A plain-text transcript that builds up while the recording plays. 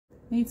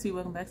Hey T,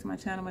 welcome back to my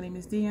channel. My name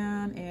is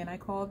Dion and I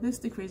call this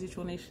the crazy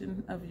troll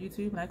nation of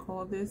YouTube, and I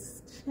call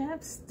this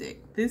chapstick.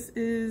 This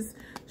is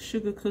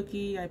Sugar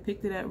Cookie. I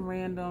picked it at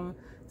random.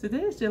 Today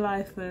is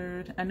July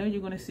 3rd. I know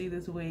you're going to see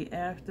this way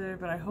after,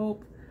 but I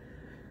hope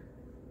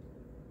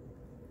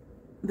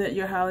that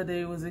your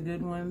holiday was a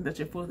good one, that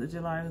your 4th of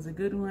July was a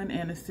good one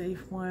and a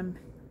safe one.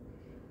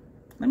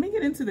 Let me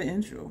get into the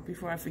intro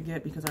before I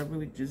forget, because I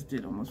really just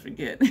did almost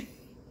forget.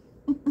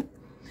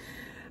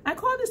 I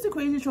call this the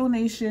Crazy Troll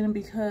Nation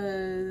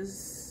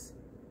because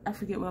I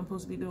forget what I'm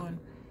supposed to be doing.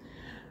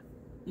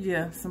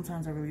 Yeah,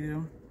 sometimes I really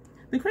do.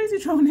 The Crazy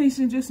Troll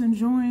Nation, just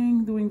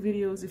enjoying doing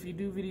videos. If you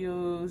do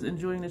videos,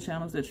 enjoying the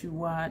channels that you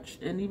watch,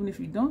 and even if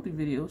you don't do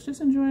videos,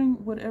 just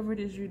enjoying whatever it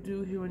is you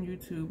do here on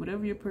YouTube,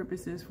 whatever your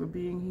purpose is for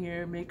being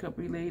here, makeup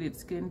related,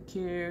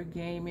 skincare,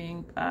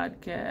 gaming,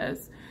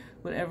 podcasts,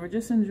 whatever,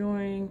 just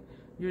enjoying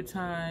your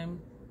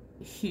time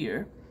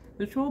here.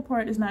 The troll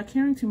part is not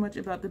caring too much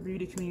about the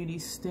beauty community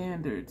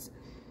standards.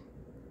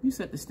 You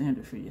set the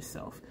standard for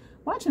yourself.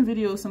 Watching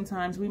videos,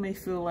 sometimes we may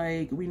feel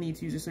like we need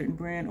to use a certain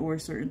brand or a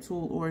certain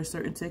tool or a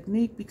certain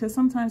technique, because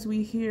sometimes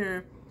we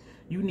hear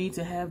you need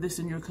to have this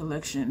in your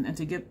collection, and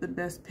to get the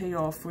best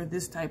payoff for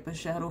this type of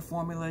shadow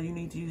formula, you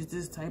need to use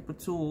this type of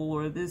tool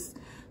or this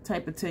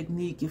type of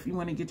technique if you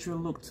want to get your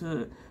look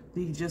to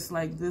be just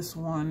like this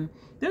one.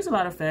 There's a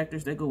lot of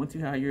factors that go into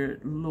how your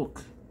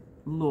look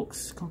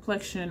looks: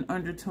 complexion,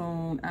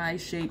 undertone, eye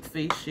shape,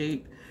 face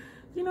shape.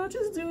 You know,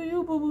 just do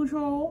you, boo-boo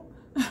troll.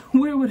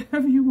 Wear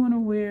whatever you want to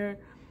wear,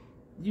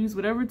 use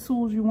whatever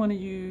tools you want to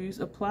use,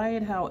 apply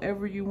it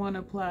however you want to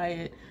apply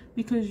it,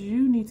 because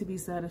you need to be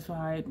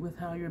satisfied with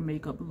how your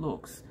makeup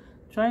looks.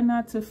 Try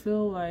not to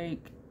feel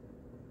like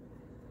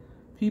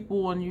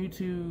people on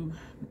YouTube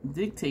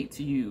dictate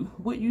to you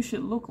what you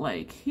should look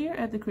like. Here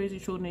at the Crazy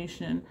Troll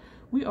Nation,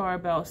 we are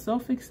about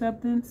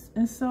self-acceptance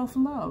and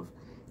self-love.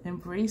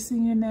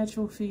 Embracing your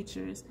natural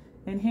features,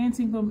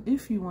 enhancing them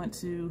if you want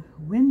to,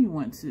 when you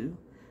want to,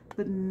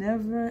 but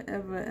never,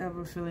 ever,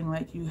 ever feeling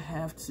like you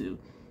have to.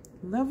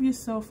 Love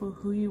yourself for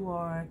who you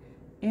are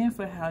and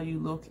for how you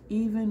look,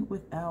 even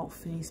without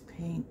face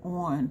paint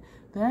on.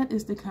 That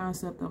is the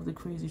concept of the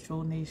Crazy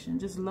Troll Nation.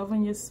 Just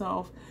loving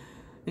yourself,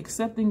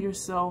 accepting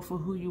yourself for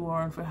who you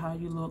are and for how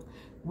you look,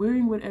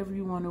 wearing whatever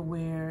you want to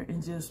wear,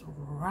 and just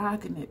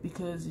rocking it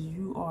because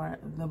you are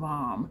the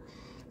bomb.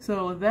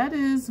 So that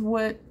is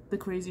what the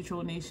Crazy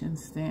Troll Nation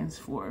stands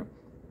for.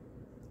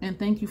 And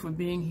thank you for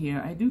being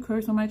here. I do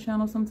curse on my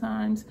channel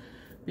sometimes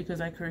because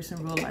I curse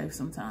in real life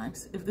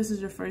sometimes. If this is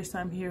your first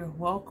time here,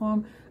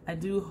 welcome. I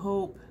do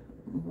hope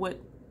what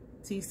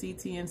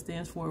TCTN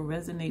stands for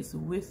resonates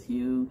with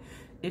you.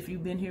 If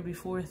you've been here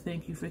before,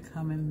 thank you for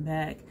coming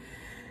back.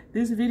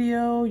 This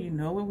video, you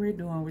know what we're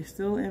doing. We're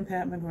still in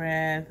Pat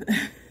McGrath.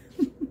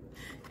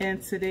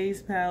 And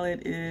today's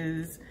palette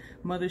is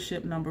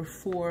Mothership number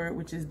 4,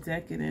 which is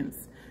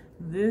Decadence.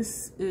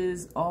 This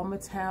is all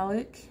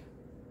metallic.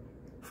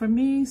 For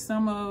me,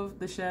 some of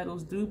the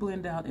shadows do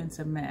blend out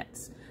into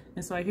mattes.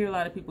 And so I hear a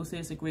lot of people say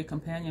it's a great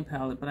companion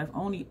palette, but I've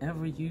only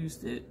ever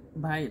used it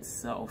by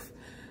itself.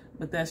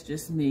 But that's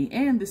just me.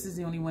 And this is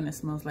the only one that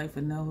smells like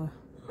vanilla.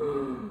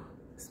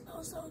 It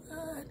smells so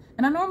good.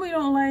 And I normally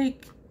don't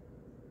like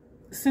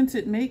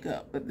scented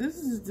makeup, but this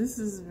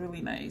is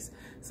really nice.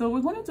 So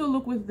we're going to do a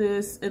look with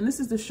this, and this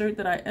is the shirt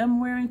that I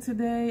am wearing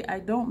today. I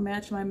don't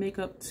match my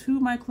makeup to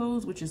my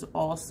clothes, which is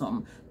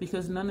awesome,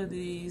 because none of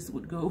these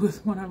would go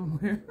with what I'm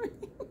wearing.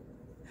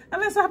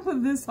 Unless I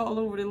put this all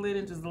over the lid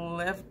and just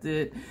left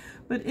it.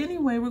 But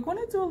anyway, we're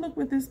going to do a look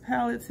with this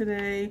palette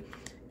today.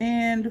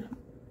 And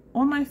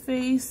on my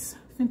face,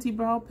 Fenty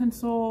Brow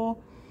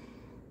Pencil,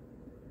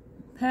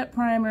 Pat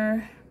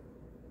Primer,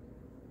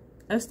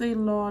 Estee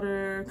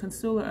Lauder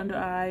concealer under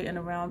eye, and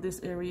around this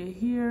area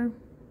here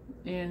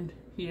and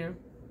here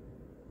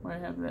where I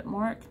have that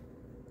mark.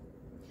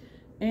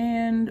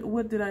 And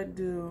what did I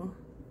do?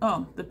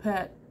 Oh, the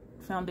Pat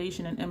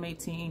foundation in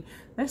M18.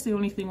 That's the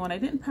only thing on. I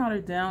didn't powder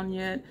down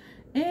yet,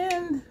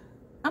 and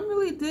I'm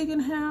really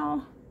digging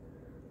how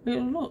it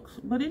looks.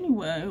 But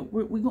anyway,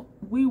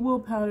 we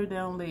will powder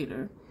down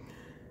later.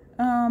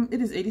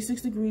 It is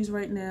 86 degrees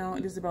right now.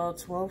 It is about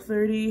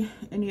 12:30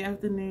 in the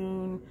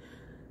afternoon.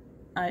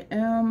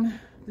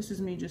 This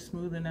is me just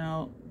smoothing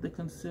out the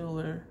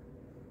concealer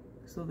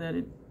so that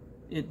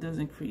it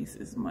doesn't crease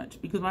as much,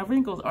 because my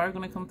wrinkles are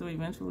going to come through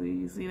eventually,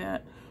 you see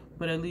that?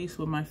 But at least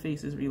when my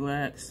face is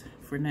relaxed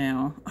for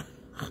now,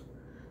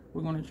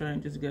 we're going to try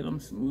and just get them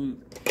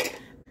smooth.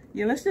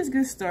 Yeah, let's just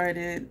get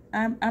started.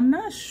 I'm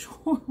not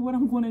sure what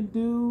I'm going to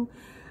do.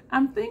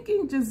 I'm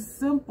thinking just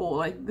simple,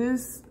 like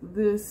this,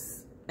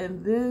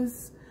 and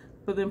this,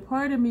 but then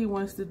part of me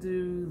wants to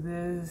do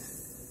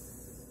this,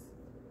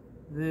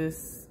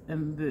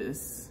 and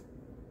this,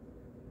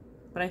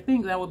 but I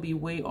think that would be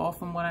way off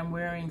from what I'm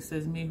wearing,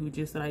 says me who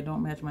just said I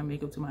don't match my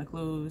makeup to my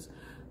clothes.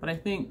 But I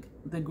think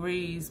the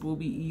grays will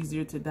be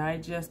easier to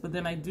digest, but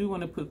then I do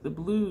want to put the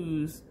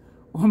blues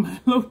on my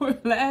lower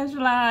lash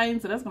line,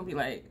 so that's gonna be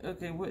like,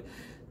 okay, what,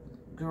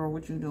 girl,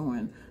 what you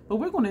doing? But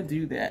we're going to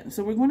do that.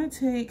 So we're going to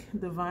take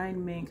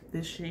Divine Mink,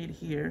 this shade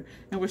here,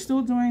 and we're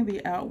still doing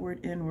the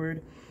outward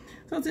inward.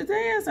 So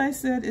today, as I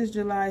said, is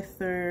July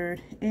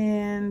 3rd,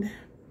 and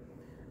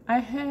I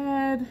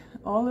had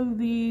all of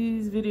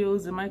these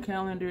videos in my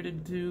calendar to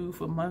do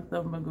for month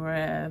of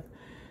McGrath,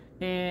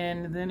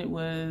 and then it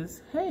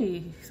was,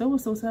 hey,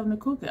 so-and-so's having a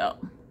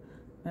cookout,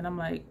 and I'm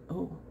like,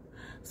 oh.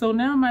 So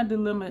now my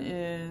dilemma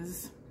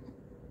is,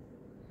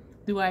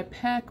 do I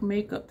pack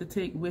makeup to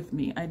take with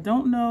me? I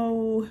don't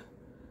know.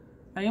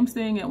 I am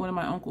staying at one of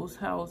my uncle's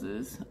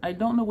houses. I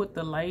don't know what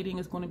the lighting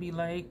is going to be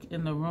like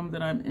in the room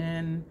that I'm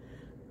in.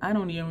 I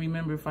don't even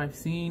remember if I've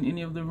seen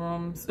any of the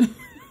rooms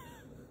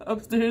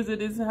upstairs at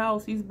his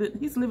house. He's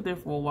lived there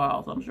for a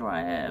while, so I'm sure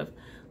I have,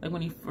 like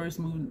when he first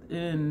moved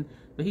in,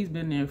 but he's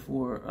been there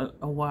for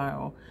a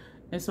while.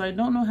 And so I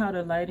don't know how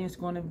the lighting is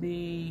going to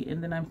be.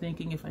 And then I'm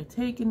thinking, if I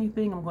take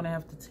anything, I'm going to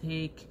have to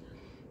take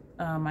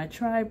my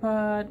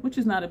tripod, which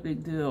is not a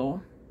big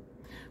deal.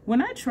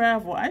 When I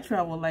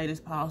travel light as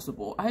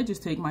possible. I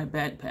just take my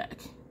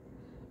backpack,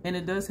 and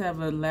it does have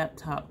a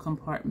laptop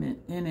compartment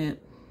in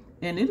it,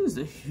 and it is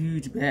a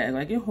huge bag.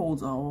 Like, it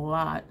holds a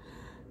lot.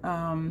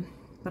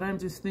 But I'm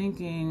just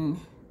thinking,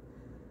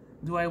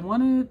 do I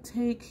want to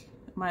take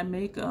my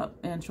makeup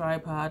and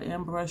tripod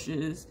and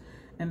brushes,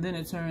 and then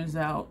it turns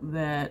out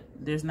that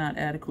there's not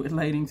adequate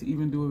lighting to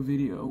even do a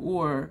video?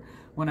 Or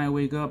when I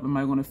wake up, am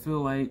I going to feel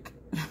like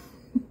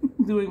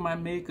doing my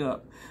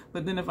makeup?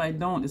 But then if I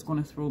don't, it's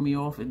going to throw me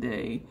off a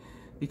day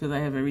because I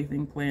have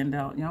everything planned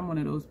out. Yeah, I'm one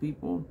of those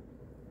people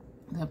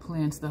that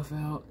plan stuff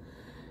out.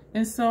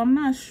 And so I'm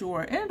not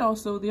sure. And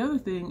also the other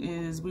thing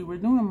is, we were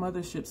doing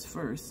motherships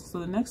first. So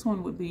the next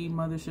one would be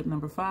mothership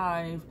number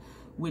 5,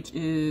 which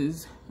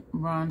is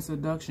Bronze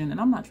Seduction.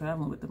 And I'm not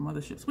traveling with the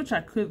motherships, which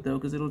I could though,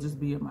 because it'll just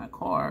be in my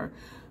car.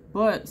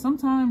 But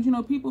sometimes, you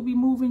know, people be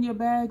moving your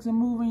bags and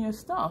moving your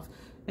stuff.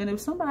 And if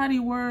somebody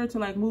were to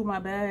like move my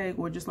bag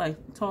or just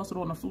like toss it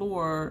on the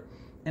floor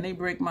and they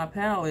break my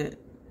palette,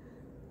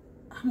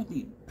 I'm gonna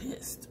be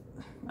pissed.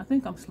 I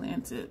think I'm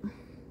slanted.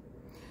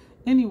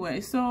 Anyway,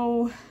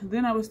 so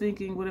then I was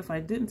thinking, what if I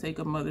didn't take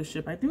a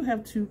mothership? I do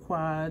have 2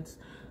 quads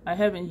I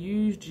haven't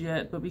used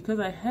yet, but because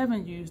I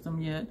haven't used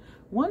them yet,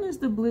 one is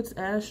the Blitz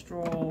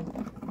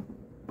Astral.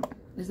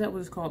 Is that what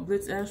it's called?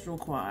 Blitz Astral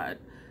quad.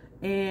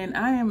 And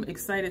I am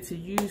excited to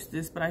use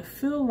this, but I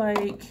feel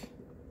like,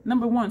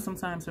 number one,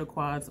 sometimes her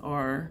quads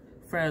are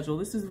fragile.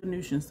 This is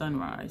Venusian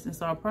Sunrise, and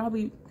so I'll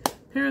probably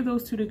pair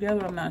those 2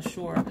 together. I'm not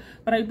sure,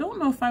 but I don't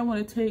know if I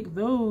want to take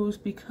those,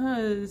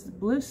 because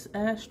Bliss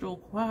Astral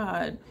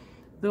quad,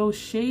 those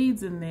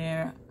shades in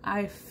there,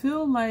 I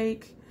feel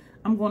like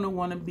I'm going to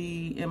want to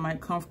be in my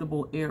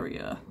comfortable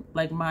area,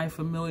 like my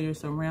familiar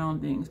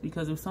surroundings,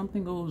 because if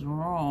something goes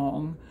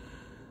wrong,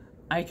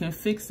 I can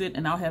fix it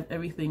and I'll have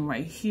everything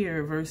right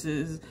here,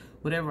 versus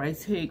whatever I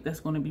take, that's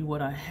going to be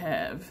what I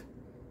have.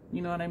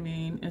 You know what I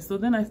mean? And so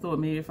then I thought,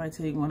 maybe if I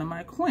take one of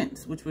my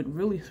quints, which would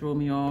really throw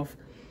me off.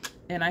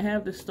 And I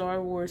have the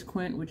Star Wars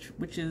quint,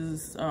 which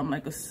is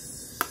like a,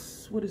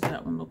 what does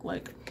that one look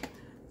like?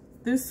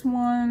 This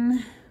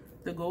one,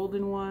 the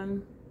golden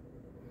one.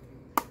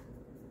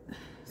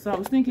 So I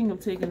was thinking of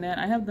taking that.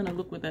 I have done a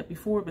look with that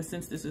before, but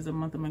since this is a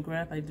month of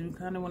McGrath, I do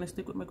kind of want to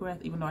stick with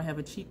McGrath, even though I have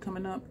a cheat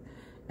coming up.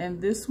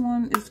 And this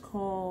one is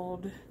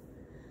called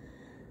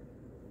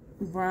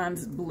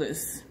Bronze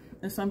Bliss.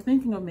 And so I'm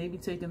thinking of maybe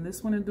taking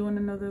this one and doing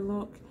another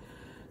look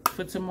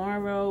for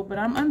tomorrow, but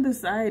I'm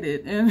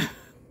undecided. And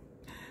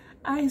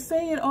I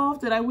say it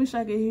often, I wish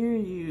I could hear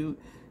you.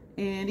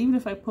 And even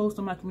if I post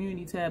on my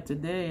community tab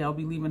today, I'll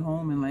be leaving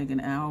home in like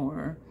an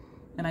hour.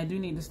 And I do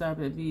need to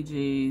stop at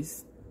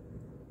BJ's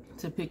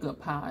to pick up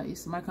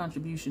pies. My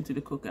contribution to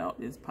the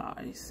cookout is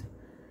pies.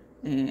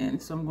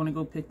 And so I'm going to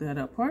go pick that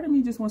up. Part of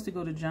me just wants to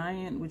go to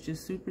Giant, which is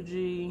Super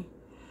G,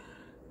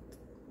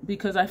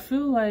 because I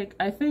feel like,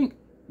 I think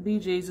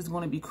BJ's is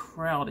going to be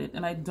crowded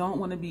and I don't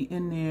want to be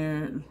in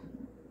there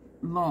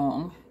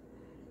long.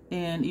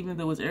 And even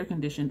though it's air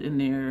conditioned in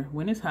there,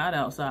 when it's hot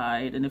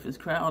outside and if it's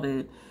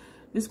crowded,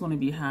 it's going to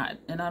be hot.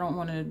 And I don't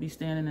want to be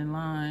standing in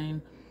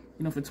line,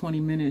 you know, for 20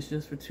 minutes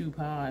just for 2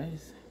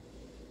 pies.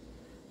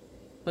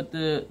 But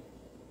the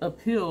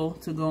appeal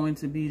to going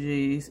to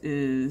BJ's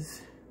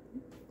is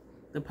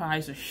the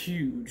pies are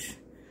huge.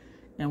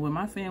 And when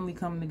my family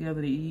come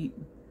together to eat,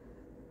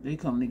 they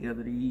come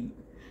together to eat.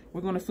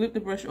 We're going to flip the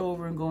brush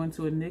over and go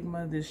into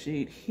Enigma, this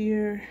shade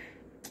here.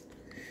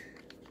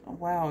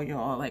 Wow,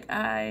 y'all, like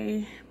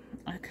I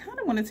kind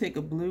of want to take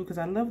a blue because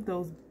I love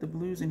the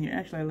blues in here.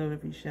 Actually, I love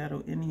every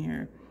shadow in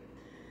here.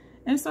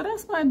 And so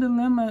that's my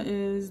dilemma,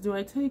 is do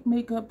I take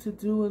makeup to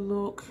do a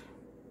look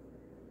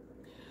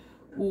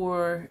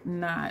or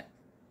not?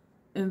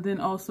 And then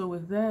also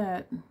with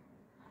that,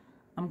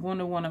 I'm going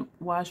to want to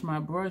wash my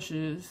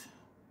brushes,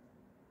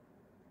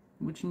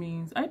 which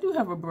means I do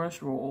have a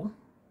brush roll.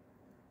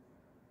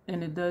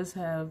 And it does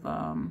have,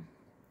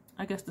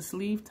 I guess, the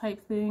sleeve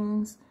type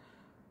things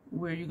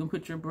where you can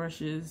put your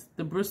brushes,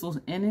 the bristles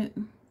in it.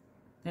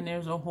 And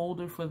there's a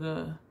holder for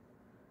the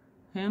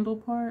handle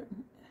part.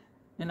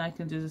 And I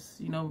can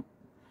just, you know,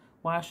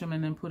 wash them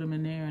and then put them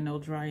in there and they'll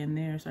dry in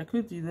there. So I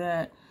could do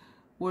that,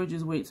 or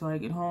just wait till I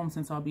get home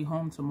since I'll be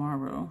home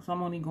tomorrow. So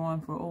I'm only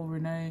going for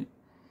overnight.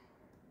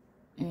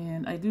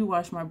 And I do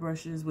wash my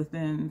brushes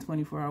within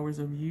 24 hours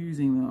of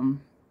using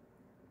them.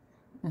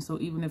 And so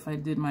even if I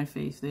did my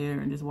face there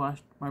and just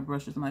washed my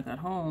brushes when I got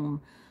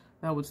home,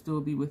 that would still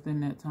be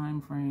within that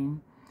time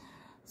frame.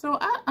 So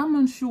I'm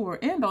unsure.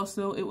 And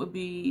also it would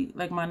be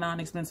like my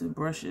non-expensive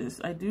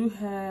brushes. I do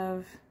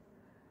have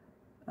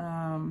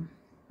an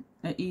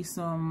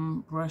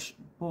Esom brush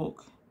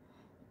book.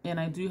 And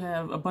I do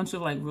have a bunch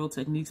of like Real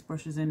Techniques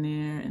brushes in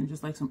there and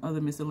just like some other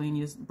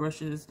miscellaneous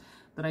brushes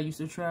that I used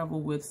to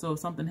travel with. So if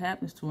something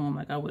happens to them,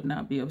 like I would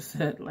not be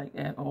upset like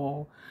at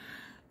all.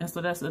 And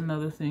so that's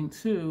another thing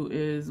too,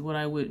 is what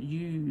I would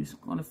use.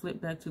 I'm gonna flip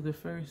back to the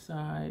first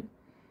side.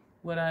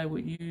 What I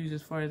would use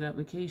as far as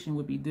application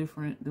would be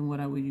different than what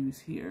I would use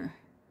here.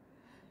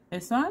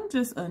 And so I'm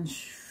just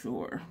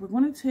unsure. We're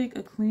gonna take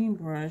a clean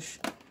brush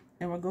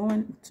and we're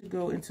going to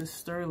go into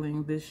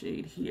Sterling, this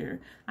shade here.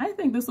 I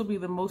think this will be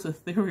the most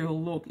ethereal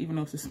look, even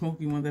though it's a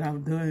smoky one, that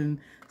I've done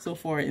so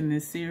far in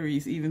this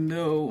series, even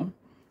though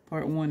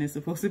part 1 is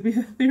supposed to be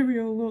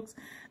ethereal looks.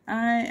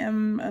 I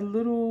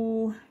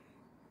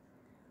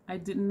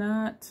did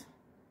not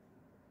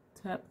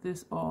tap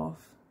this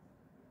off.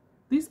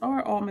 These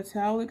are all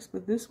metallics,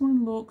 but this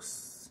one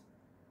looks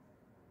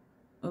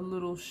a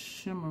little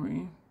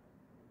shimmery.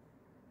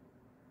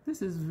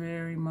 This is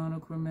very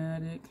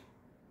monochromatic.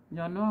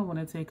 Y'all know I want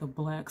to take a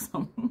black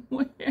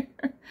somewhere.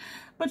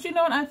 But you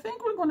know what? I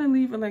think we're going to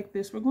leave it like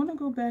this. We're going to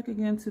go back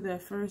again to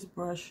that first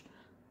brush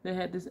that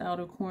had this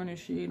outer corner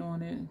shade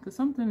on it. Because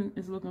something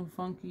is looking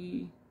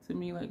funky to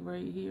me, like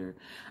right here.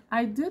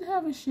 I did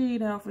have a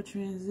shade out for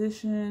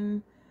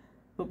transition.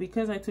 But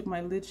because I took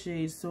my lid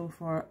shade so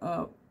far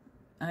up,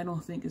 I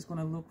don't think it's going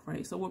to look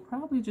right. So we'll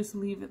probably just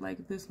leave it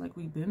like this, like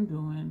we've been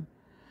doing.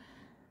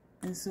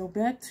 And so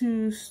back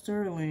to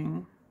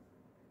Sterling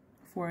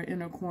for our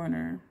inner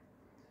corner.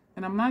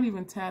 And I'm not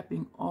even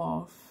tapping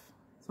off,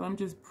 so I'm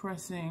just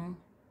pressing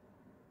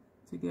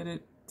to get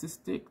it to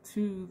stick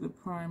to the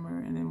primer,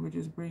 and then we're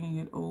just bringing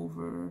it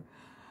over.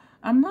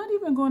 I'm not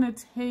even going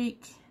to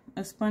take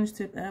a sponge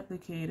tip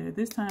applicator.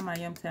 This time I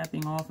am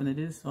tapping off, and it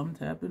is some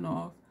tapping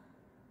off.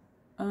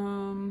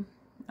 I'm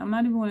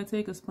not even going to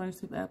take a sponge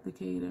tip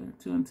applicator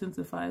to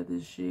intensify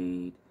this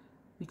shade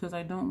because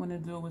I don't want to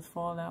do it with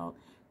fallout,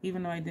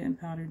 even though I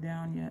didn't powder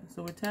down yet.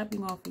 So we're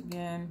tapping off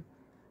again.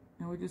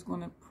 And we're just going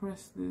to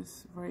press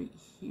this right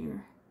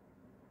here.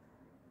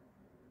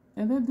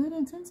 And that did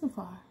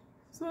intensify.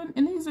 So,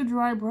 and these are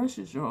dry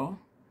brushes, y'all.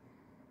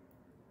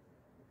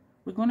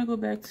 We're going to go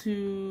back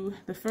to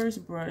the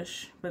first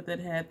brush, but that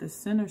had the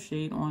center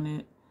shade on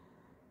it.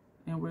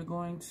 And we're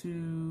going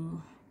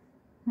to,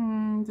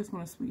 just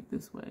want to sweep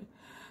this way.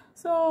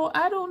 So,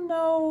 I don't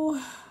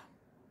know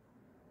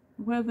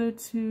whether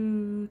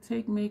to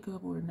take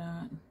makeup or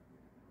not.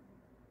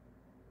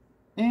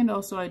 And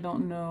also, I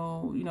don't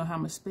know, you know, how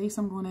much space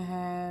I'm going to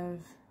have.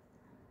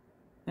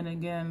 And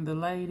again, the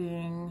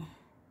lighting.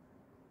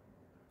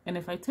 And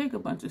if I take a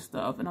bunch of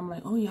stuff and I'm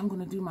like, oh yeah, I'm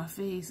going to do my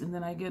face. And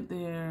then I get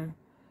there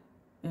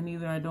and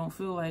either I don't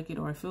feel like it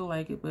or I feel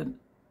like it, but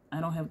I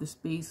don't have the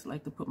space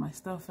like to put my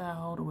stuff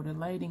out, or the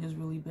lighting is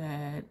really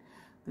bad.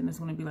 Then it's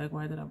going to be like,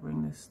 why did I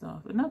bring this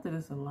stuff? And not that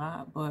it's a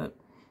lot, but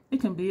it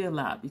can be a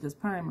lot because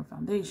primer,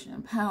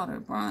 foundation,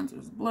 powder,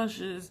 bronzers,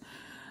 blushes,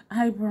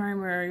 eye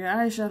primer, your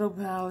eyeshadow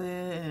palette,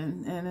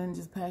 and then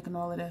just packing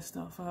all of that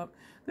stuff up.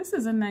 This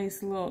is a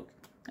nice look.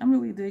 I'm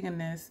really digging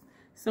this.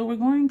 So we're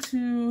going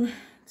to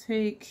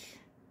take,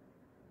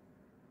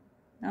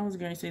 I was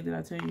going to say, did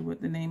I tell you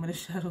what the name of the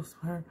shadows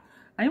were?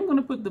 I am going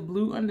to put the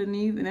blue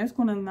underneath, and that's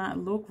going to not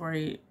look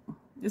right.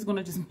 It's going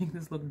to just make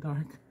this look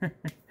darker.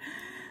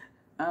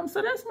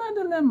 So that's my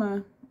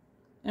dilemma.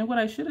 And what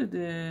I should have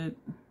did,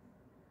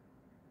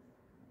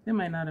 it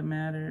might not have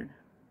mattered,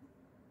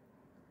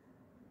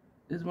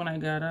 is when I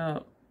got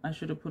up, I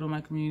should have put on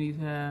my community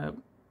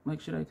tab, like,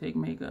 should I take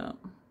makeup?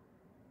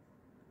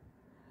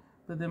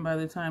 But then by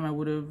the time I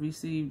would have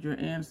received your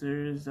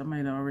answers, I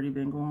might have already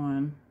been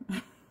gone.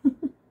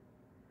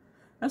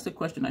 That's a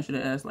question I should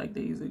have asked like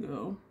days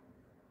ago,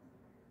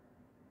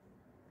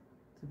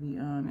 to be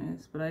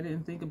honest. But I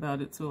didn't think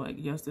about it till like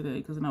yesterday,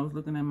 because when I was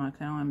looking at my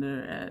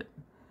calendar at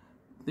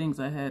things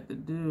I had to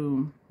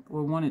do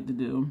or wanted to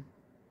do,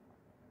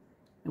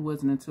 it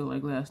wasn't until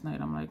like last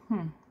night I'm like,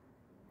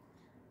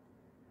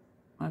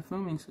 my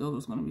filming schedule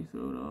is going to be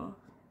thrown off.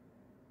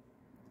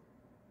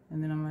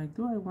 And then I'm like,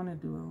 do I want to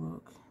do a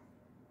look?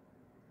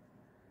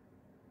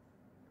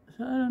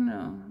 So I don't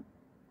know.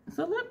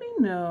 So let me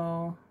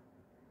know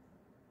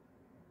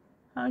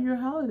how your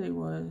holiday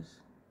was.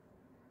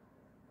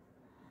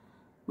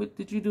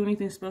 Did you do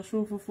anything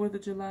special for 4th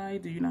of July?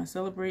 Do you not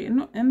celebrate?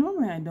 And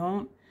normally I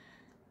don't.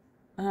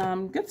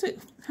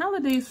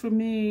 Holidays for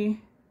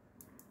me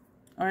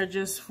are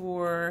just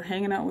for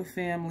hanging out with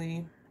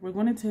family. We're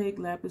going to take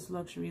Lapis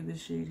Luxury,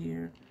 this shade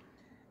here,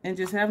 and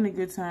just having a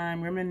good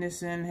time,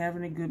 reminiscing,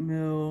 having a good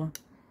meal,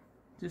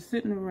 just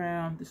sitting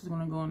around. This is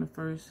going to go on the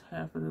first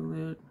half of the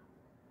lid.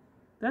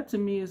 That to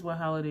me is what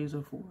holidays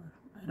are for.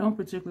 I don't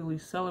particularly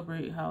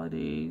celebrate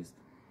holidays.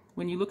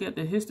 When you look at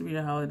the history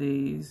of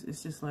holidays,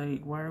 it's just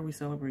like, why are we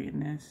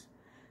celebrating this?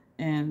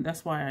 And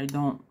that's why I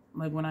don't,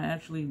 like when I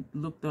actually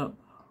looked up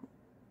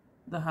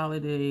the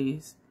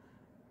holidays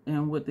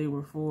and what they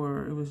were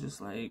for, it was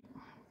just like,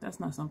 that's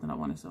not something I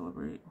want to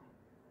celebrate.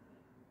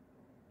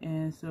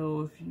 And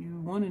so if you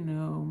want to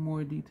know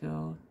more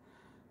detail,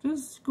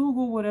 just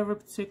Google whatever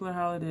particular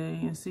holiday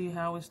and see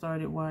how it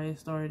started, why it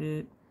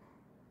started,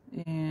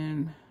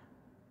 and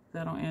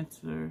that'll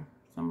answer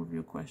some of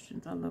your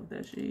questions. I love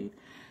that shade.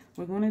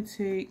 We're going to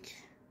take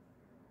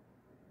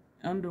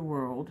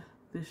Underworld,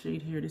 this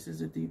shade here. This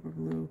is a deeper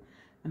blue,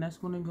 and that's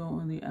going to go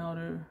on the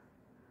outer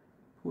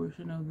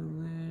portion of the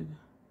lid,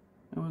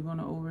 and we're going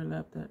to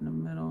overlap that in the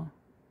middle.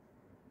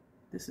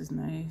 This is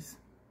nice.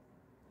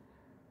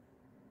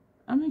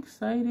 I'm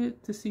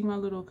excited to see my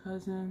little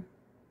cousin.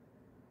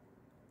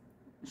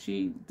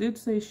 She did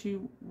say she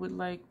would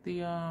like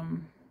the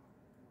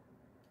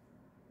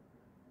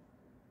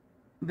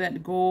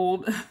that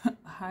gold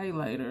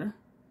highlighter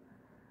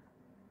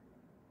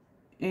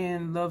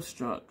in Love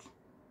Struck,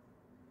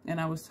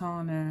 and I was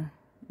telling her,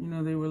 you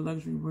know, they were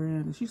luxury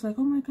brands, and she's like,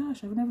 oh my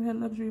gosh, I've never had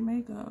luxury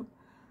makeup.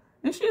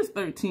 And she is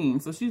 13,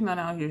 so she's not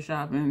out here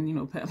shopping, you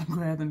know, Pat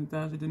McGrath and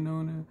Natasha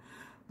Denona.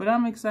 But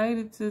I'm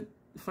excited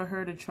for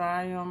her to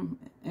try them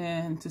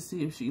and to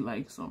see if she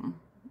likes them.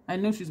 I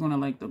know she's gonna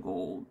like the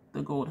gold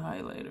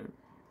highlighter,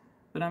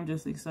 but I'm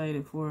just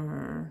excited for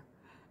her.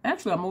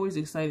 Actually, I'm always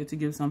excited to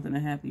give something a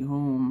happy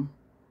home,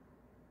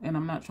 and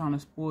I'm not trying to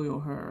spoil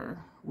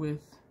her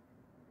with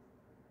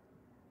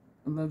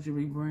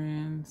luxury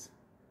brands.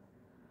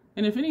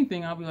 And if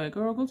anything, I'll be like,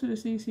 girl, go to the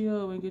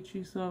CCO and get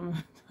you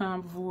some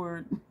Tom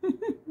Ford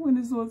when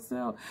it's on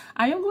sale.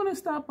 I am going to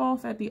stop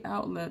off at the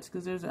outlets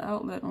because there's an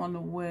outlet on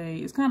the way.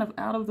 It's kind of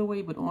out of the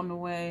way, but on the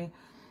way.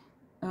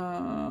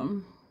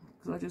 Because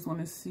I just want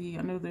to see.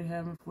 I know they're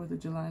having 4th of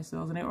July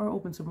sales, and they are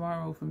open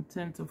tomorrow from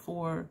 10 to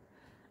 4.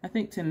 I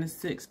think 10 to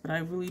 6, but I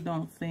really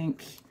don't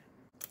think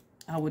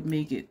I would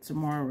make it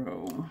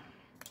tomorrow.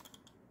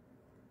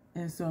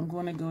 And so I'm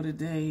going to go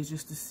today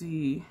just to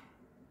see.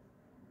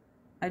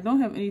 I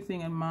don't have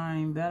anything in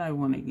mind that I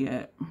want to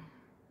get,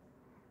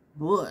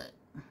 but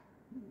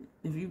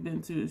if you've been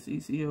to the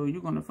CCO,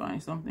 you're going to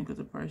find something because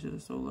the prices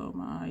are so low.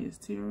 My eye is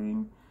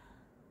tearing.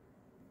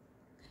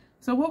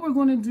 So what we're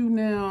going to do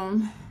now,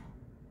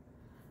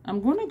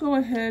 I'm going to go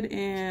ahead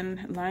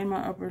and line my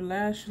upper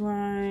lash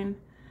line.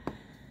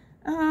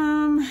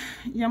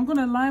 Yeah, I'm going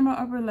to line my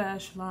upper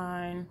lash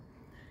line.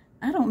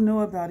 I don't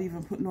know about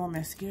even putting on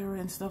mascara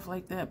and stuff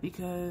like that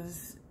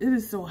because it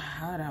is so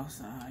hot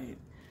outside.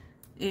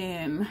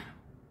 And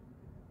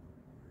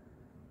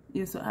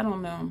yeah, so I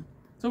don't know.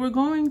 So we're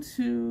going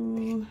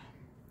to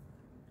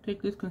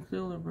take this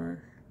concealer brush.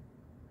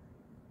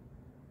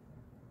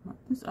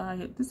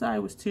 This eye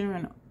was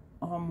tearing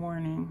all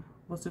morning.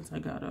 Well, since I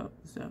got up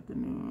this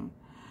afternoon.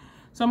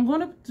 So I'm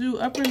going to do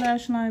upper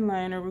lash line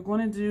liner. We're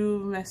going to do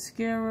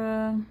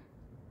mascara.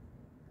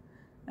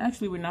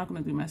 Actually, we're not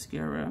going to do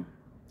mascara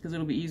because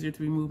it'll be easier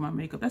to remove my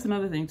makeup. That's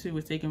another thing too,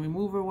 is taking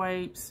remover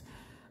wipes.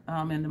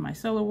 And the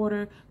micellar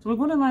water. So we're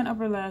going to line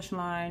upper lash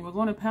line. We're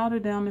going to powder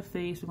down the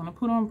face. We're going to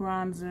put on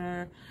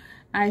bronzer.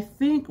 I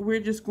think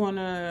we're just going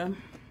to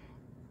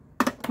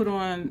put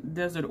on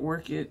Desert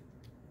Orchid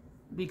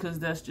because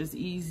that's just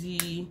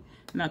easy,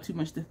 not too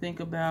much to think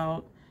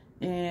about.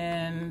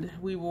 And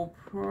we will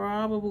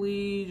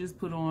probably just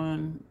put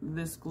on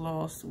this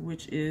gloss,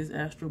 which is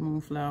Astral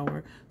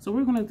Moonflower. So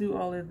we're going to do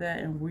all of that,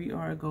 and we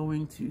are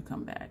going to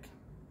come back.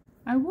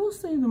 I will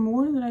say the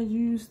more that I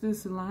use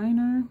this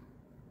liner,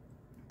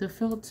 the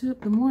felt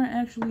tip, the more I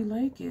actually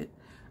like it.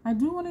 I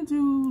do want to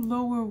do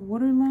lower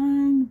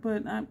waterline,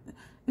 but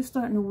it's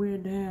starting to wear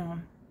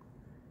down.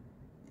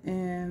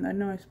 And I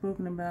know I've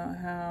spoken about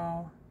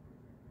how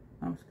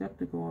I'm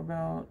skeptical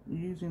about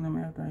using them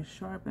after I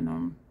sharpen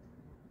them.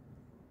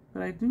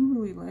 But I do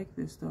really like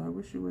this though. I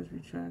wish it was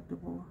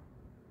retractable.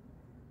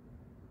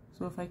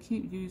 So if I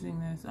keep using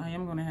this, I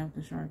am going to have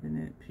to sharpen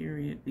it,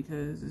 period,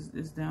 because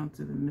it's down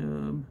to the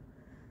nub.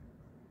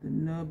 The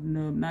nub,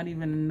 not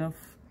even enough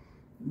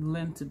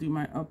length to do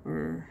my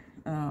upper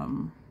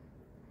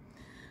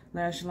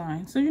lash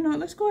line. So you know,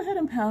 let's go ahead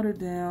and powder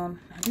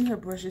down. I do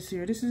have brushes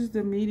here. This is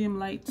the medium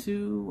light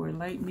 2 or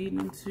light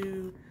medium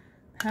 2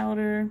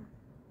 powder,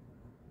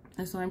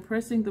 and so I'm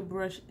pressing the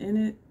brush in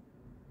it,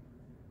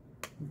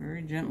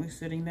 very gently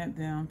setting that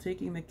down,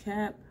 taking the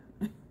cap,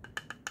 and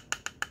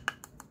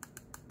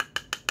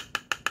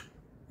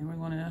we're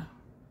going to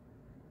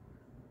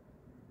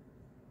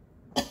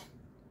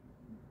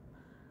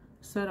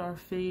set our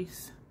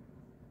face.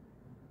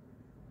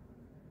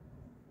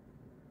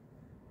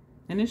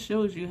 And this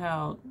shows you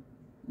how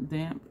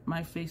damp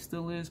my face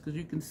still is, because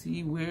you can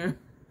see where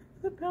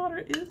the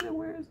powder is and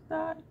where it's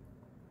not.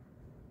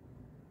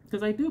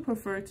 Because I do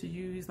prefer to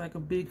use like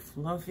a big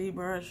fluffy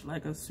brush,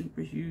 like a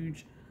super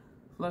huge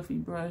fluffy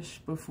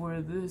brush.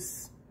 Before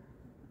this,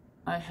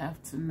 I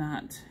have to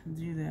not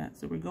do that.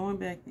 So we're going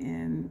back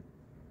in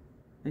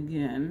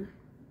again.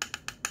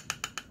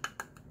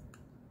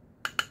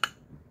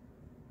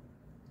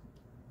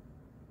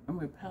 and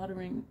we're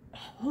powdering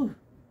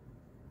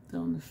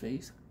down the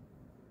face.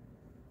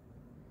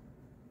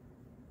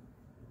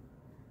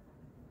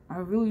 I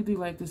really do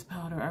like this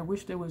powder. I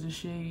wish there was a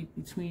shade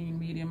between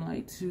medium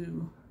light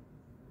 2.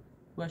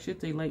 Well, I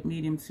should say light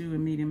medium 2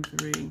 and medium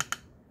 3.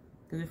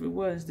 Because if it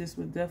was, this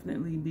would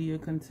definitely be a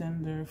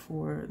contender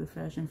for the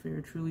Fashion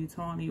Fair Truly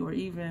Tawny, or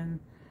even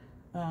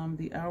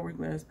the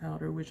Hourglass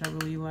powder, which I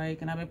really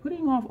like. And I've been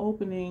putting off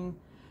opening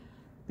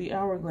the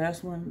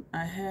Hourglass one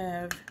I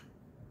have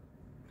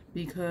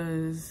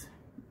because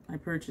I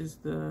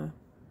purchased the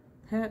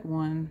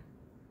Pt.1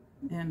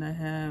 and I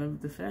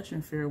have the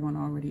Fashion Fair one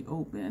already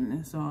open,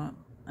 and so I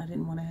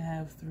didn't want to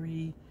have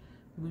 3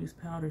 loose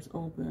powders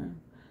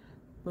open.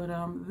 But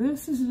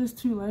this is just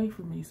too light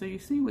for me. So you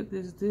see what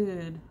this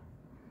did.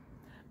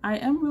 I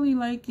am really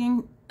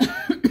liking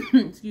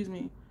excuse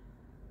me,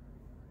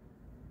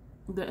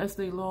 the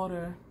Estee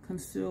Lauder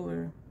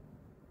concealer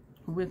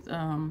with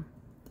I'm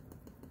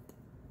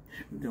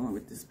doing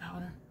with this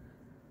powder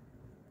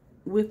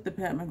with the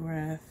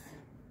McGrath's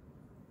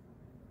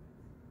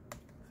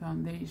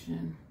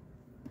foundation.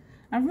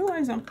 I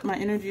realize my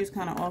energy is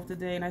kind of off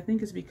today, and I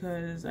think it's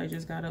because I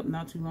just got up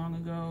not too long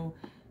ago,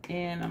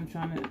 and I'm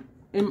trying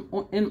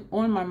to,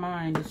 on my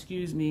mind,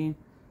 excuse me,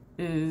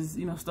 is,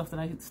 you know, stuff that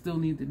I still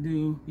need to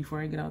do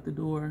before I get out the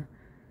door.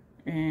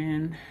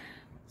 And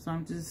so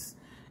I'm just,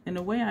 in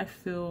a way I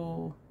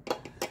feel,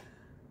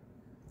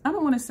 I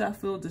don't want to say I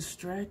feel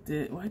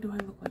distracted. Why do I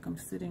look like I'm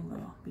sitting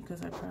low?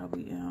 Because I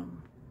probably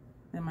am,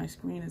 and my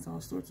screen is all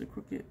sorts of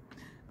crooked.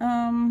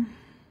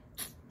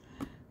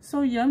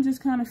 So yeah, I'm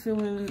just kind of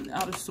feeling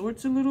out of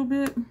sorts a little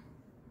bit.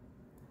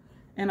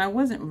 And I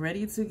wasn't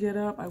ready to get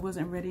up. I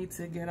wasn't ready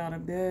to get out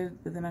of bed.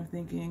 But then I'm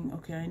thinking,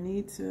 okay, I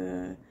need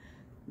to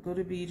go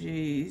to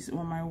BJ's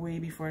on my way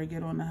before I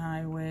get on the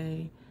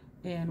highway.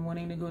 And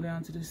wanting to go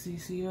down to the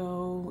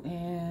CCO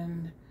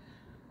and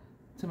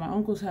to my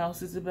uncle's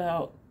house is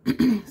about,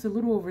 it's a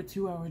little over a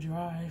 2-hour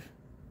drive.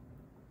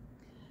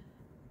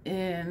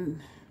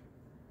 And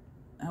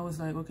I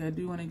was like, okay, I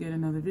do want to get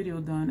another video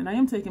done. And I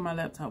am taking my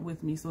laptop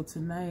with me. So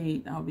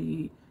tonight I'll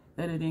be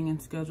editing and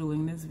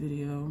scheduling this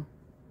video.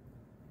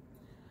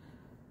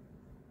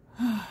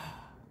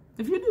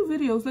 If you do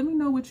videos, let me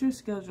know what your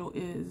schedule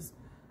is.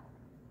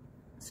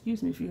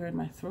 Excuse me if you heard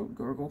my throat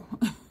gurgle.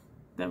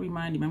 That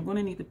reminded me, I'm going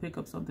to need to pick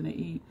up something to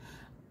eat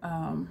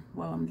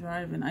while I'm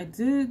driving. I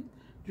did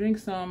drink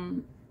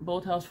some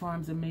Bolthouse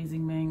Farms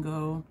Amazing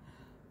Mango.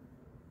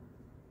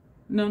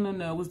 No,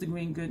 it was the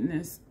Green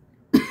Goodness.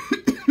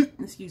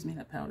 Excuse me,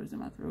 that powder's in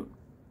my throat.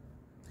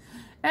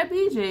 At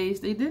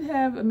BJ's, they did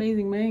have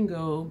Amazing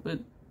Mango, but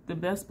the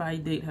Best By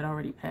date had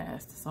already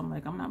passed. So I'm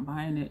like, I'm not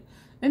buying it.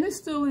 And it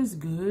still is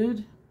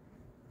good,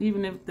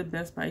 even if the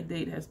Best By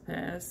date has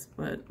passed.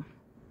 But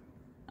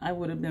I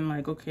would have been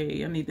like,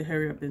 okay, I need to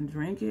hurry up and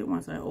drink it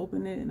once I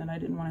open it. And then I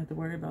didn't want to have to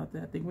worry about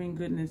that. The Green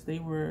Goodness,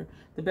 the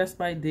Best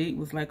By date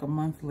was like a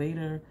month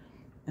later.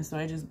 And so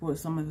I just bought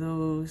some of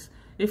those.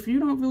 If you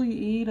don't really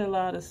eat a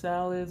lot of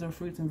salads or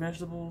fruits and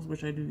vegetables,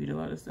 which I do eat a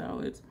lot of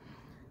salads,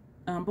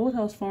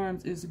 Bolthouse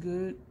Farms is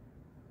good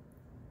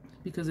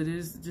because it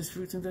is just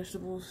fruits and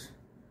vegetables.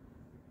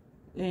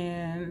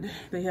 And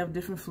they have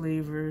different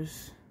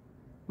flavors.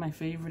 My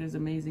favorite is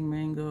Amazing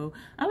Mango.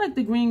 I like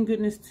the Green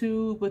Goodness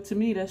too, but to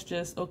me that's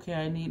just, okay,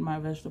 I need my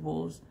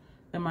vegetables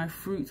and my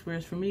fruits.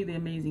 Whereas for me, the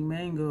Amazing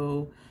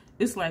Mango,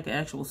 it's like an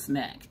actual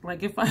snack.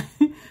 Like if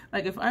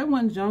I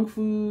want junk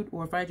food,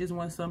 or if I just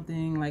want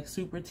something like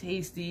super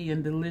tasty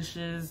and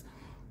delicious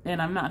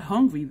and I'm not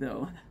hungry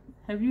though.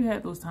 Have you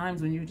had those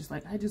times when you're just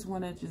like, I just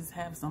want to just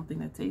have something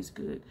that tastes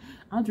good?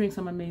 I'll drink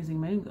some Amazing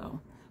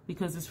Mango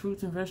because it's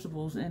fruits and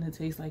vegetables and it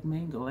tastes like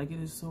mango. Like, it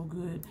is so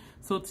good.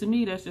 So to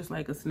me, that's just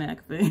like a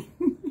snack thing.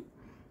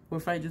 Or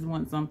if I just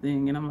want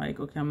something and I'm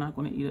like, okay, I'm not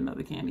going to eat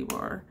another candy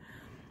bar.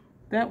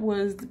 That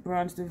was the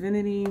Bronze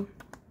Divinity.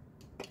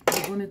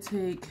 I'm going to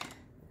take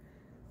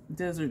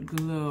Desert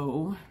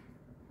Glow.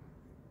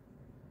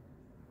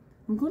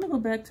 I'm going to go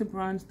back to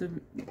Bronze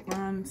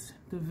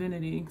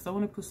Divinity because I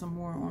want to put some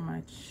more on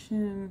my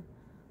chin,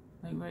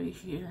 like right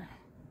here.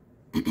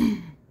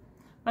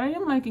 But I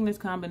am liking this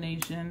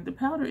combination. The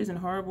powder isn't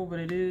horrible, but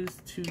it is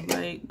too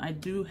light. I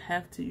do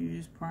have to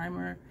use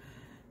primer.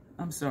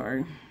 I'm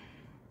sorry.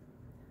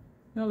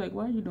 Y'all like,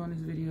 why are you doing this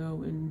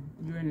video and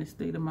you're in the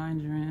state of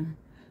mind you're in?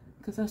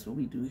 Because that's what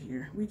we do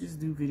here. We just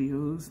do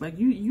videos. Like,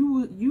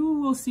 you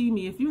will see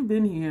me if you've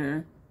been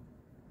here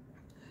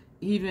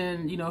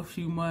even, you know, a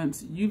few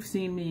months. You've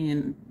seen me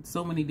in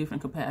so many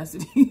different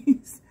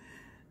capacities.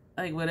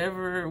 Like,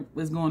 whatever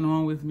was going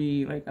on with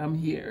me, like, I'm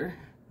here.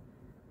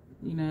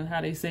 You know how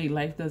they say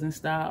life doesn't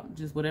stop.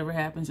 Just whatever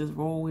happens, just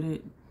roll with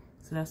it.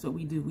 So that's what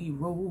we do. We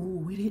roll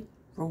with it.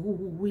 Roll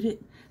with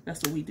it.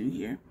 That's what we do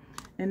here.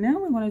 And now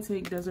we're going to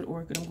take Desert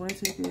Orchid. I'm going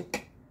to take a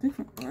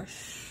different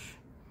brush.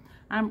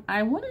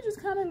 I want to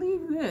just kind of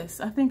leave this.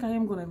 I think I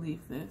am going to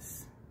leave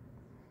this.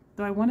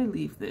 Do I want to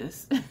leave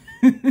this?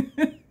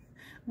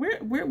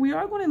 We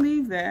are going to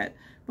leave that,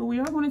 but we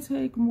are going to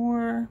take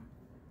more.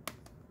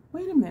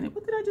 Wait a minute.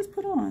 What did I just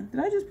put on? Did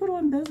I just put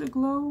on Desert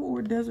Glow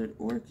or Desert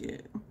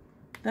Orchid?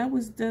 That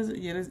was Desert,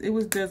 yeah, it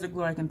was Desert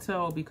Glow. I can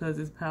tell because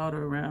it's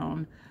powder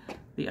around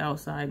the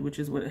outside, which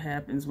is what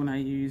happens when I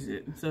use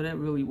it. So that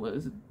really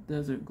was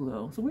Desert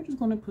Glow. So we're just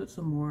going to put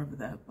some more of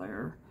that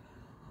layer.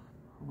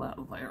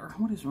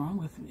 What is wrong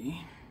with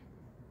me?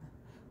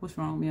 What's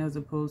wrong with me as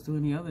opposed to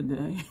any other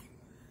day?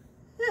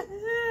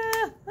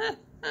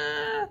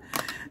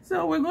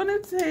 So we're going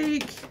to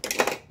take,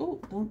 oh,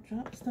 don't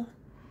drop stuff.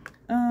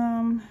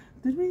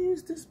 Did we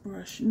use this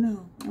brush?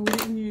 No, we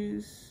didn't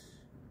use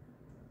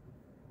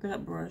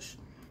that brush.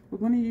 We're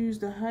going to use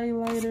the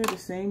highlighter, the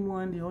same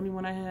one, the only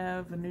one I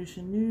have,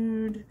 Venusian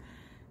Nude.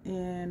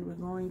 And we're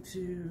going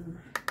to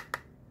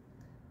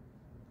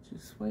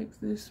just swipe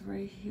this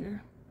right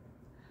here.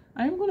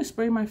 I am going to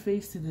spray my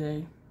face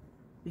today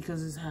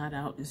because it's hot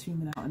out, it's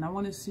humid out, and I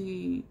want to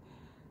see,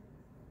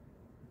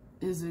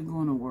 is it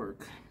going to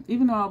work?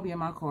 Even though I'll be in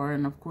my car,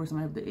 and of course I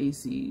have the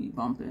AC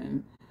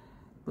bumping,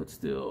 but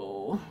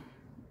still.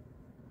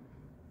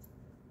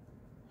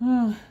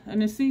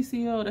 And the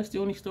CCO, that's the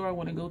only store I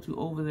want to go to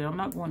over there. I'm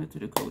not going into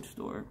the Coach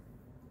store.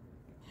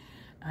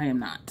 I am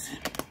not.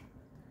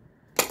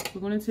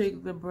 We're going to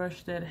take the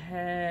brush that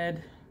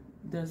had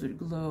Desert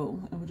Glow,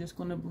 and we're just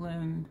going to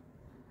blend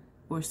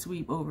or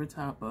sweep over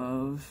top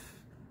of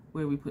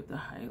where we put the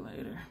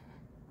highlighter.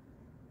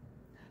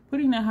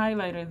 Putting the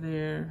highlighter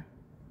there,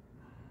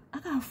 I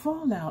got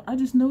fallout. I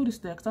just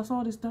noticed that because I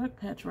saw this dark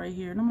patch right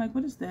here, and I'm like,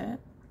 what is that?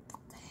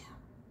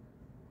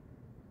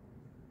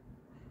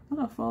 I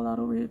got fallout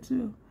over here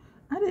too.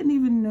 I didn't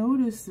even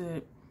notice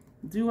it.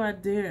 Do I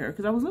dare?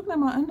 Because I was looking at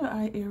my under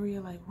eye area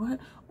like, what?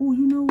 Oh,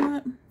 you know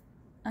what?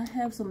 I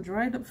have some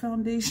dried up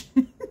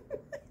foundation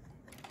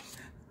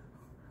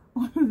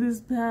on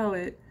this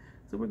palette.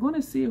 So we're going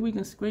to see if we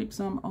can scrape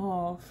some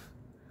off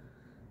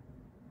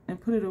and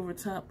put it over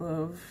top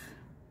of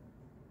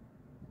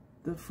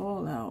the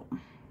fallout.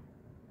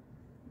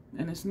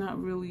 And it's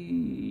not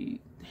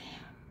really, damn.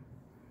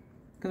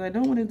 Because I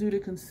don't want to do the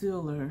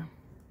concealer.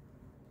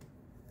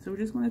 So we're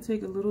just going to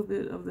take a little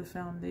bit of the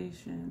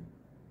foundation.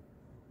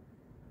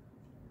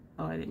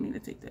 Oh, I didn't mean to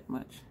take that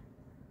much.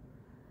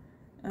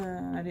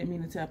 I didn't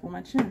mean to tap on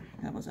my chin.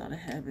 That was out of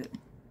habit.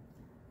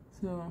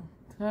 So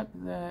tap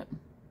that.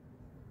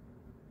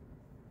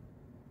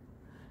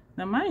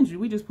 Now, mind you,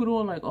 we just put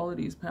on like all of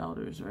these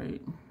powders,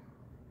 right?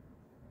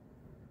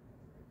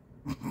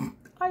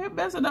 I am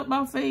messing up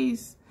my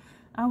face.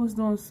 I was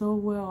doing so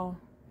well.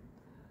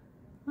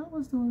 I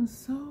was doing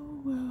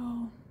so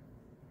well.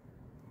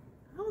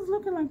 I was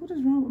looking like, what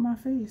is wrong with my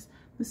face?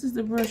 This is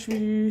the brush we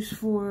use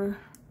for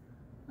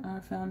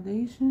our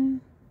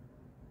foundation.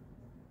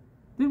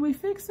 Did we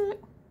fix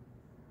it?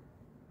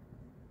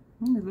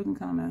 I'm looking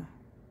kind of.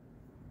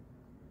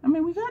 I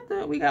mean, we got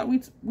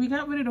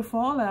rid of the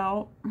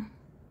fallout.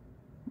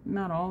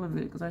 Not all of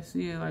it, because I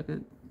see like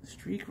a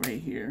streak right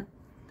here.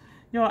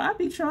 Yo, I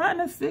be trying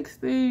to fix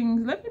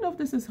things. Let me know if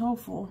this is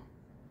helpful.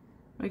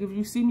 Like if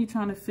you see me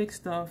trying to fix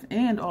stuff,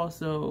 and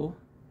also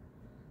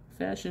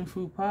fashion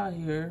faux pas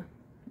here.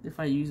 If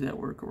I use that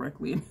word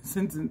correctly in a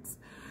sentence,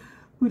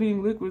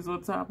 putting liquids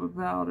on top of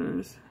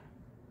powders.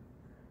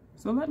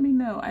 So let me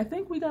know. I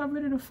think we got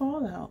rid of the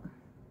fallout.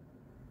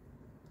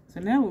 So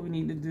now what we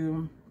need to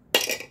do,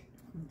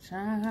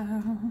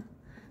 child,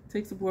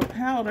 take some more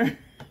powder.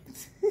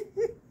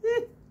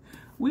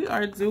 We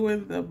are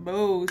doing the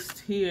most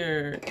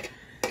here.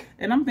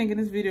 And I'm thinking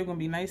this video gonna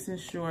be nice and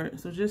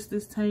short. So just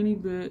this tiny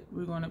bit,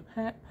 we're gonna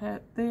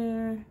pat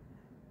there,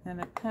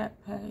 and a pat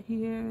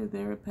here,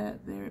 there a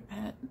pat, there a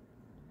pat.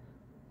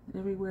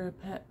 Everywhere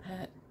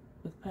pat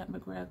with Pat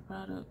McGrath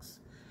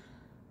products.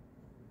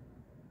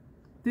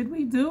 Did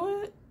we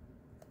do it?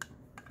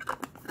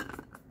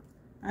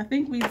 I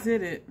think we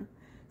did it.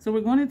 So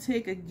we're going to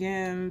take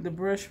again the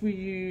brush we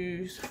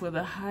use for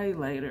the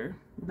highlighter,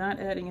 not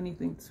adding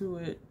anything to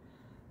it,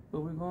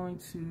 but we're going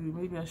to,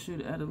 maybe I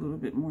should add a little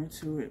bit more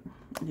to it.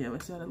 Yeah,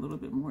 let's add a little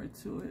bit more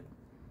to it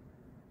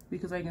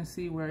because I can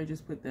see where I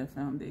just put that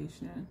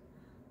foundation.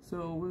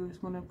 So we're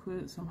just going to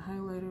put some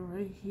highlighter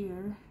right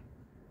here.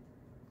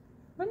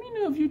 Let me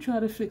know if you try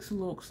to fix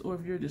looks or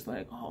if you're just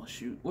like, oh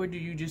shoot. Or do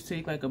you just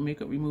take like a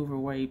makeup remover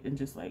wipe and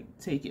just like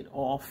take it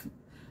off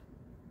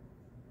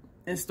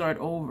and start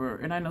over?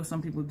 And I know some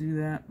people do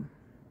that.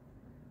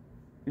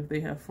 If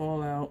they have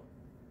fallout,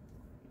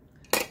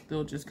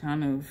 they'll just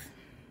kind of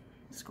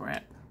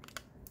scrap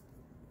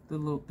the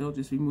look. They'll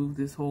just remove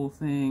this whole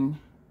thing.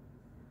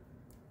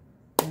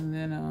 And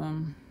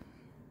then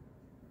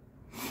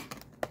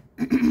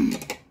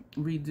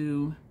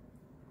redo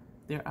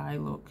their eye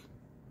look.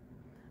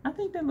 I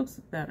think that looks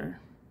better.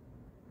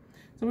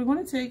 So we're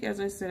going to take, as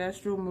I said,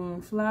 Astral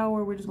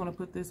Moonflower. We're just going to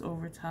put this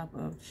over top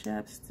of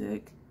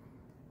chapstick.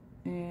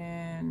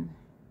 And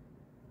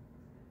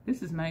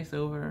this is nice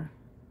over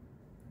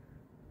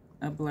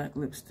a black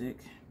lipstick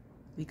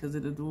because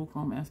of the dual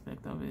chrome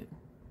aspect of it.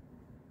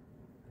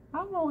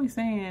 I'm always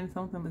saying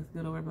something looks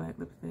good over black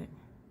lipstick.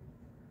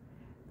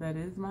 That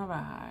is my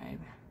vibe.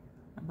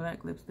 A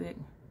black lipstick.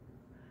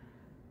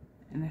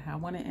 And if I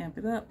want to amp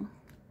it up,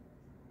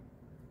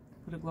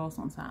 put a gloss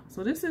on top.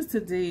 So this is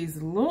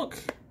today's look.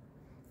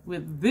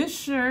 with this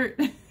shirt.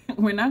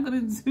 We're not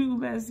going to do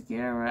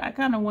mascara. I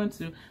kind of want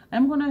to.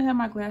 I'm going to have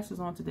my glasses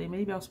on today.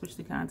 Maybe I'll switch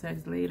to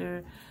contacts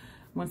later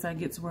once I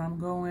get to where I'm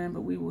going,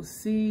 but we will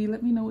see.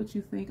 Let me know what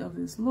you think of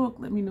this look.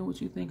 Let me know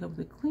what you think of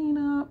the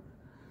cleanup.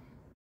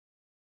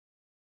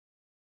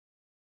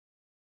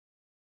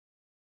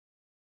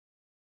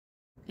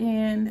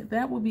 And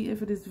that will be it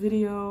for this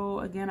video.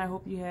 Again, I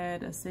hope you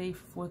had a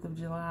safe 4th of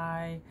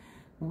July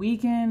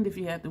weekend. If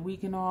you had the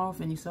weekend off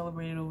and you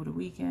celebrated over the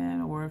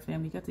weekend, or a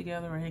family get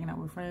together, or hanging out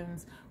with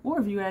friends, or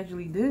if you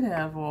actually did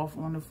have off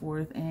on the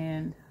 4th,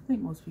 and I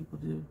think most people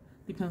do,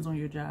 depends on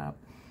your job.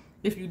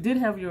 If you did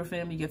have your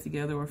family get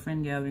together or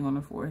friend gathering on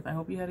the 4th, I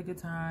hope you had a good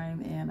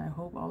time, and I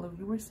hope all of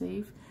you were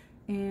safe,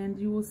 and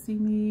you will see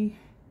me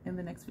in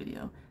the next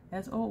video.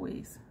 As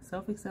always,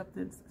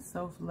 self-acceptance,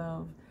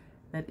 self-love,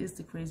 that is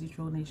the Crazy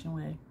Troll Nation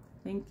way.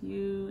 Thank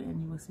you,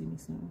 and you will see me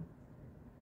soon.